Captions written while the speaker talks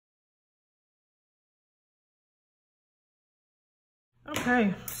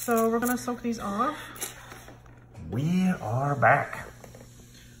Okay, so we're gonna soak these off. We are back.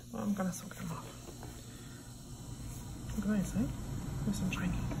 Well, I'm gonna soak them off. Look nice, eh? Nice and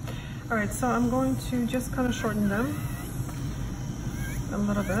shiny. All right, so I'm going to just kind of shorten them a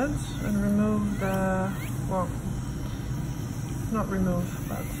little bit and remove the, well, not remove,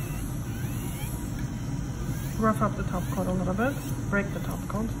 but rough up the top coat a little bit, break the top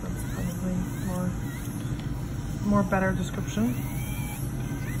coat. That's probably more better description.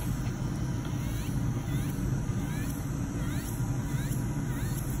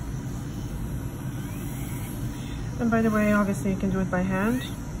 And by the way, obviously you can do it by hand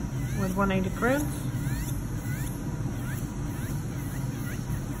with 180 grit.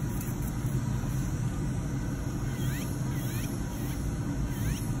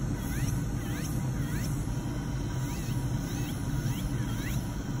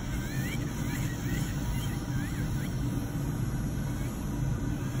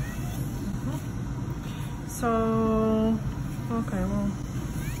 So, okay, well,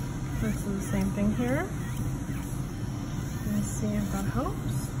 let's do the same thing here. Let's see if that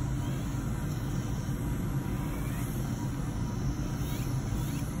helps.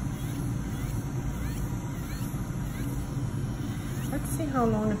 Let's see how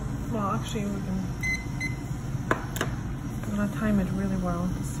long it, well, actually we can, I'm gonna time it really well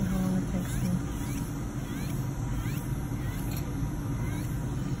to see how long it takes me.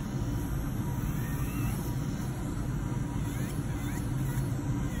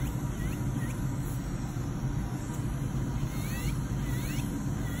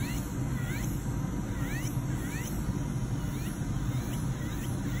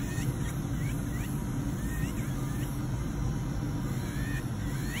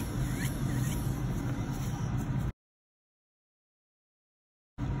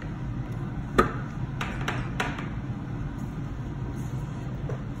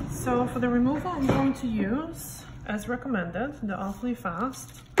 So for the removal, I'm going to use, as recommended, the Awfully Fast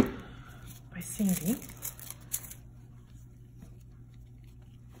by CND.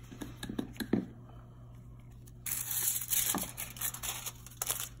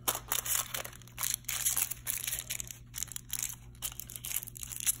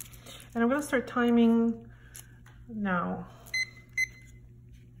 And I'm going to start timing now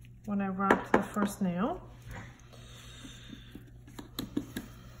when I wrap the first nail.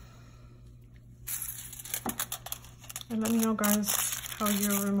 And let me know, guys, how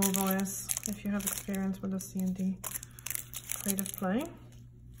your removal is, if you have experience with the CND Creative Play.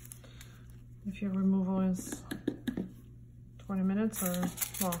 If your removal is 20 minutes or,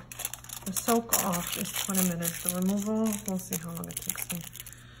 well, the soak off is 20 minutes. The removal, we'll see how long it takes me.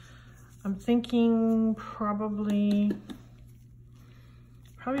 I'm thinking probably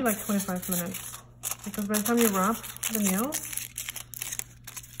like 25 minutes. Because by the time you wrap the nails,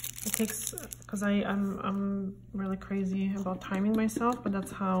 it takes, because I'm really crazy about timing myself, but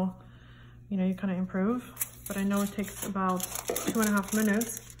that's how, you know, you kind of improve. But I know it takes about 2.5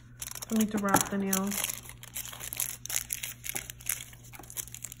 minutes for me to wrap the nails.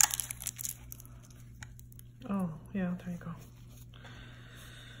 Oh, yeah, there you go.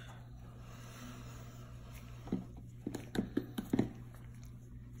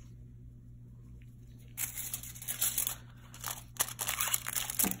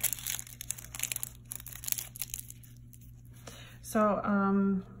 So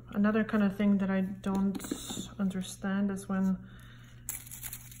another kind of thing that I don't understand is when,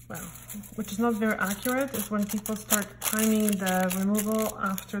 well, which is not very accurate, is when people start timing the removal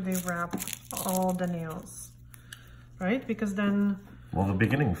after they wrap all the nails, right? Because then... Well, the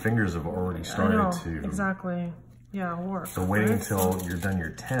beginning fingers have already started to... Exactly. Yeah, work. So waiting until you're done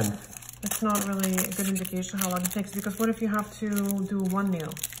your 10th. It's not really a good indication how long it takes, because what if you have to do one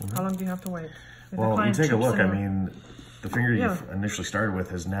nail? How long do you have to wait? If well, you take a look, I mean, the finger you initially started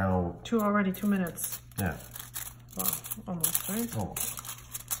with is now... 2 minutes. Yeah. Well, almost, right? Almost.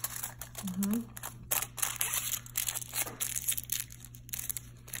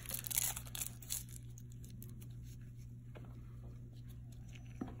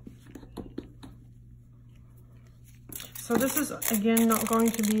 So this is, again, not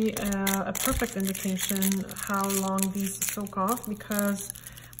going to be a perfect indication how long these soak off, because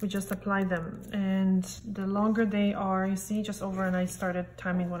we just applied them. And the longer they are, you see, just over, and I started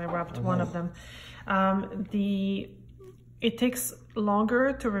timing when I wrapped one of them. It takes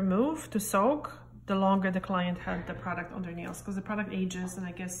longer to remove, to soak, the longer the client had the product on their nails, because the product ages and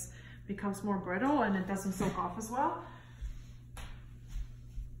I guess becomes more brittle and it doesn't soak off as well.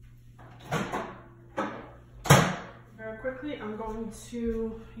 Very quickly, I'm going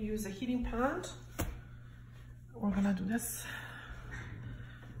to use a heating pad. We're gonna do this.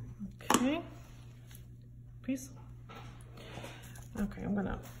 Okay. Peace. Okay, I'm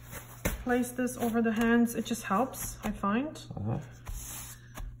gonna place this over the hands. It just helps, I find.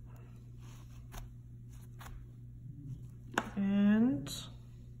 And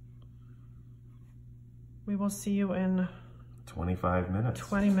we will see you in 25 minutes.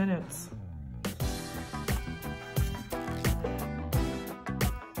 20 minutes.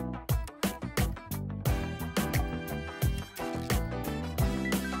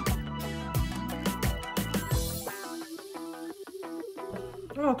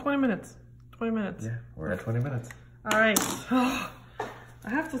 Oh, 20 minutes. 20 minutes. Yeah, we're at 20 minutes. All right. Oh, I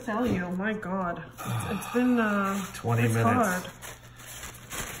have to tell you, my God, it's been 20 minutes. hard.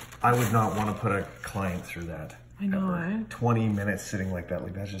 I would not want to put a client through that. I know, eh? 20 minutes sitting like that,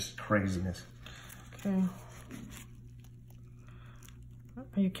 like that's just craziness. Okay.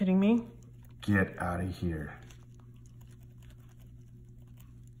 Are you kidding me? Get out of here.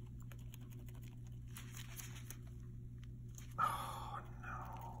 Oh no.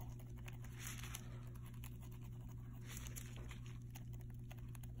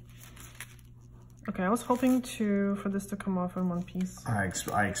 Okay, I was hoping for this to come off in one piece. I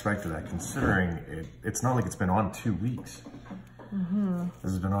expected that, considering it's not like it's been on 2 weeks.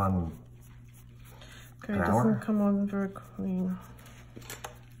 This has been on Okay, an it hour? doesn't come on very clean.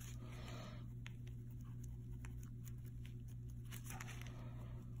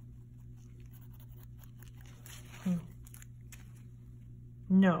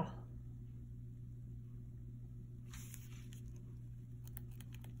 No.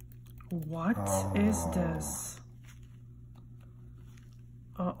 What is this?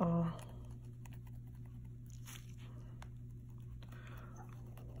 Uh-oh.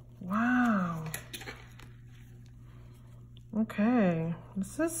 Wow. Okay.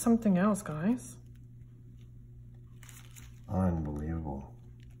 This is something else, guys. Unbelievable.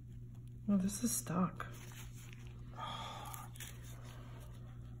 Oh, this is stuck.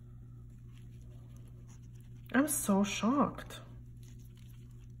 I'm so shocked.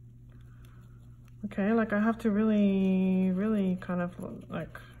 Okay, like I have to really kind of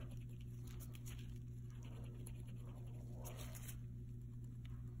like...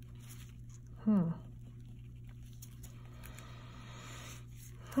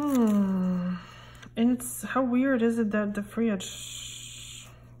 And it's, how weird is it that the free edge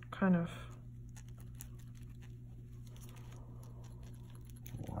kind of...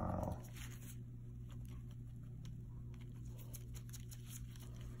 Wow.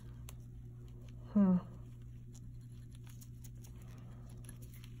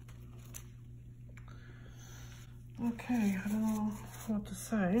 Okay, I don't know what to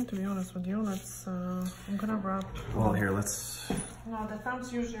say, to be honest with you. Let's, I'm gonna wrap... Well, here, let's... No, the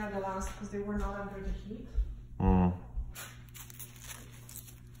thumbs usually are the last because they were not under the heat.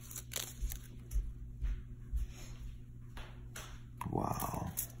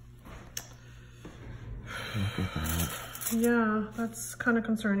 Wow. Look at that. Yeah, that's kind of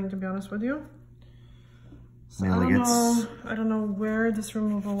concerning, to be honest with you. So Mainly I don't know where this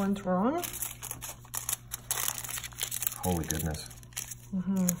removal went wrong. Holy goodness.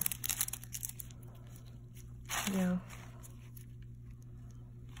 Yeah.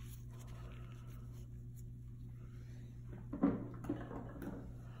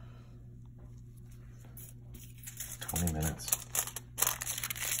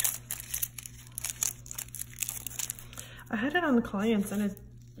 I had it on the clients and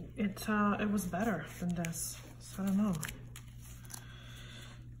it was better than this. So I don't know.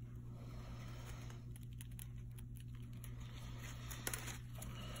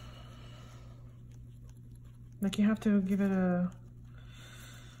 Like you have to give it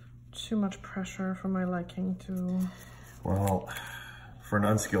too much pressure for my liking to... Well, for an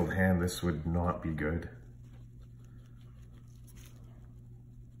unskilled hand, this would not be good.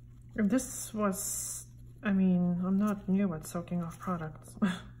 If this was, I mean, I'm not new at soaking off products.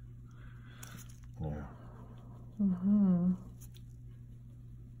 Yeah.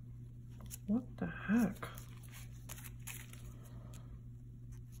 What the heck?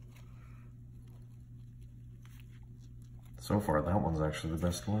 So far, that one's actually the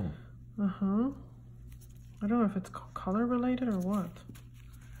best one. I don't know if it's color related or what.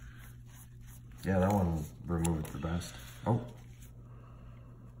 Yeah, that one removed the best. Oh.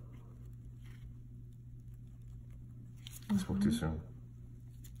 I spoke too soon.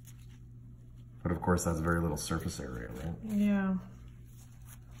 But of course, that's very little surface area, right? Yeah.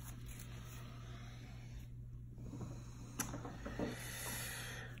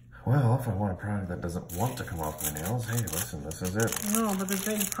 Well, if I want a product that doesn't want to come off my nails, hey, listen, this is it. No, but the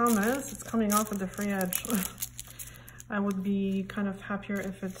big problem is it's coming off with the free edge. I would be kind of happier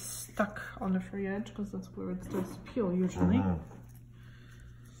if it's stuck on the free edge, because that's where it does peel usually.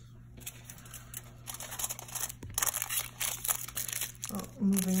 Oh, I'm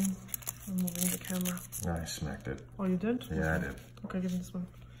moving the camera. I smacked it. Oh, you did? Yeah, I did. Okay, give me this one.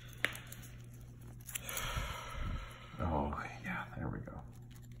 Oh, yeah, there we go.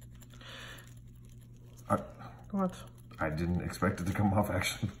 What? I didn't expect it to come off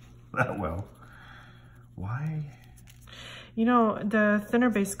actually that well. Why? You know, the thinner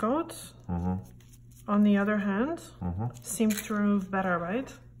base coat, on the other hand, seems to remove better, right?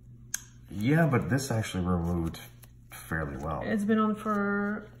 Yeah, but this actually removed fairly well. It's been on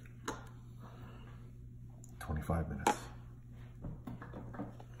for 25 minutes.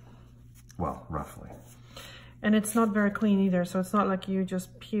 Well, roughly. And it's not very clean either, so it's not like you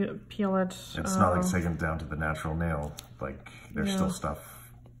just peel it. It's not like taking it down to the natural nail. Like, there's still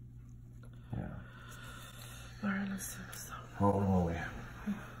stuff. Yeah. All right, let's do this. Holy.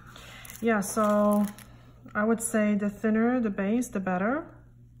 Yeah, so I would say the thinner the base, the better.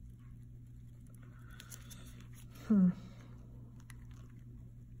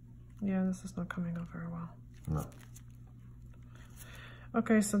 Yeah, this is not coming out very well. No.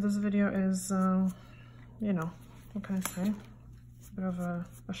 Okay, so this video is, you know, what can I say? A bit of a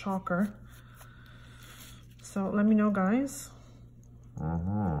shocker. So let me know, guys,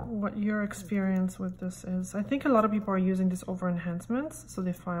 what your experience with this is. I think a lot of people are using this over enhancements, so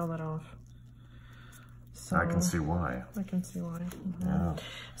they file that off. So I can see why. I can see why. Yeah.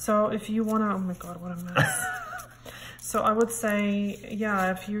 So if you want to, oh my God, what a mess. So I would say,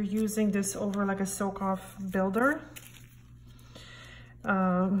 yeah, if you're using this over like a soak-off builder,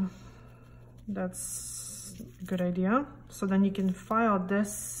 that's a good idea. So then you can file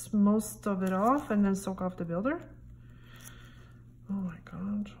this, most of it off, and then soak off the builder. Oh my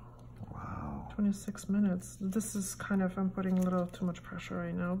God. Wow. 26 minutes. This is kind of, I'm putting a little too much pressure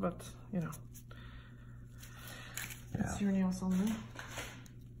right now, but you know. Yeah. It's your nails on there.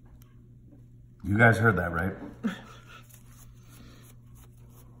 You guys heard that, right?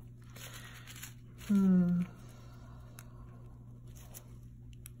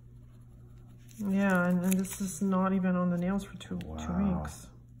 Yeah, and this is not even on the nails for two weeks.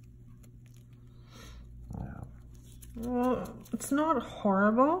 Yeah. Well, it's not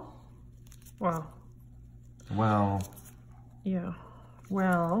horrible. Well. Yeah.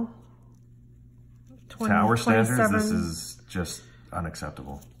 Well. To our standards, this is just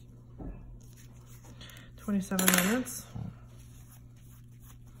unacceptable. 27 minutes.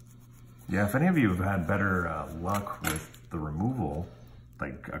 Yeah, if any of you have had better luck with the removal,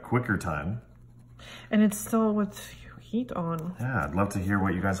 like a quicker time. And it's still with heat on. Yeah, I'd love to hear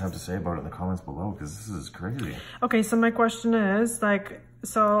what you guys have to say about it in the comments below, because this is crazy. Okay, so my question is, like,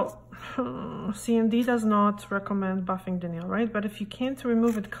 so CND does not recommend buffing the nail, right? But if you can't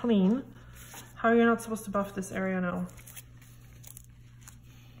remove it clean, how are you not supposed to buff this area now?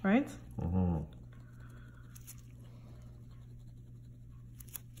 Right?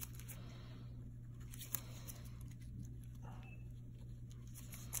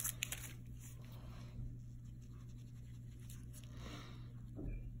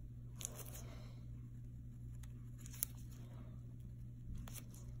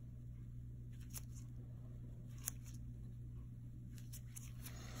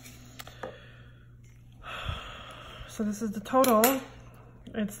 So this is the total.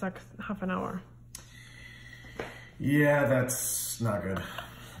 It's like half an hour. Yeah, that's not good.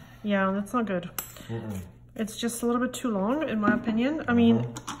 Yeah, that's not good. It's just a little bit too long, in my opinion. I mean,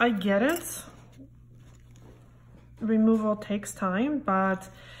 I get it. Removal takes time, but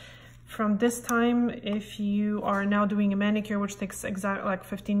from this time, if you are now doing a manicure, which takes exactly like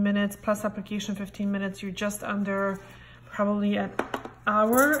 15 minutes, plus application 15 minutes, you're just under probably an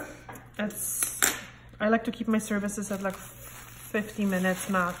hour. I like to keep my services at like 50 minutes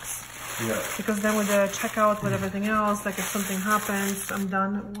max. Yeah. Because then with the checkout, with everything else, like if something happens, I'm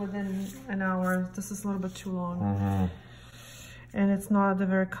done within an hour. This is a little bit too long. And it's not a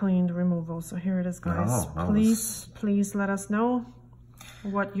very clean removal. So here it is, guys. Please let us know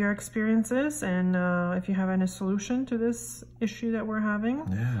what your experience is, and if you have any solution to this issue that we're having.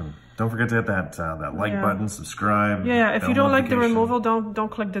 Yeah. Don't forget to hit that like button, subscribe. Yeah. If you don't like the removal, don't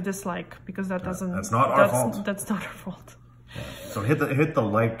click the dislike, because that doesn't. That's not our fault. That's not our fault. Yeah. So hit the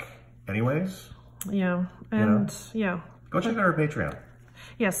like anyways. Yeah. And go check out our Patreon.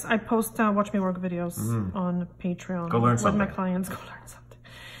 Yes, I post Watch Me Work videos on Patreon. Go learn something. With my clients. Go learn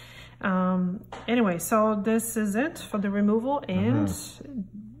something. Anyway, so this is it for the removal, and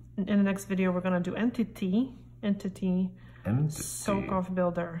in the next video we're gonna do entity soak off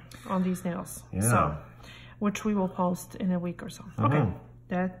builder on these nails. So which we will post in a week or so. Okay,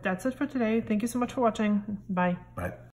 that's it for today. Thank you so much for watching. Bye. Bye.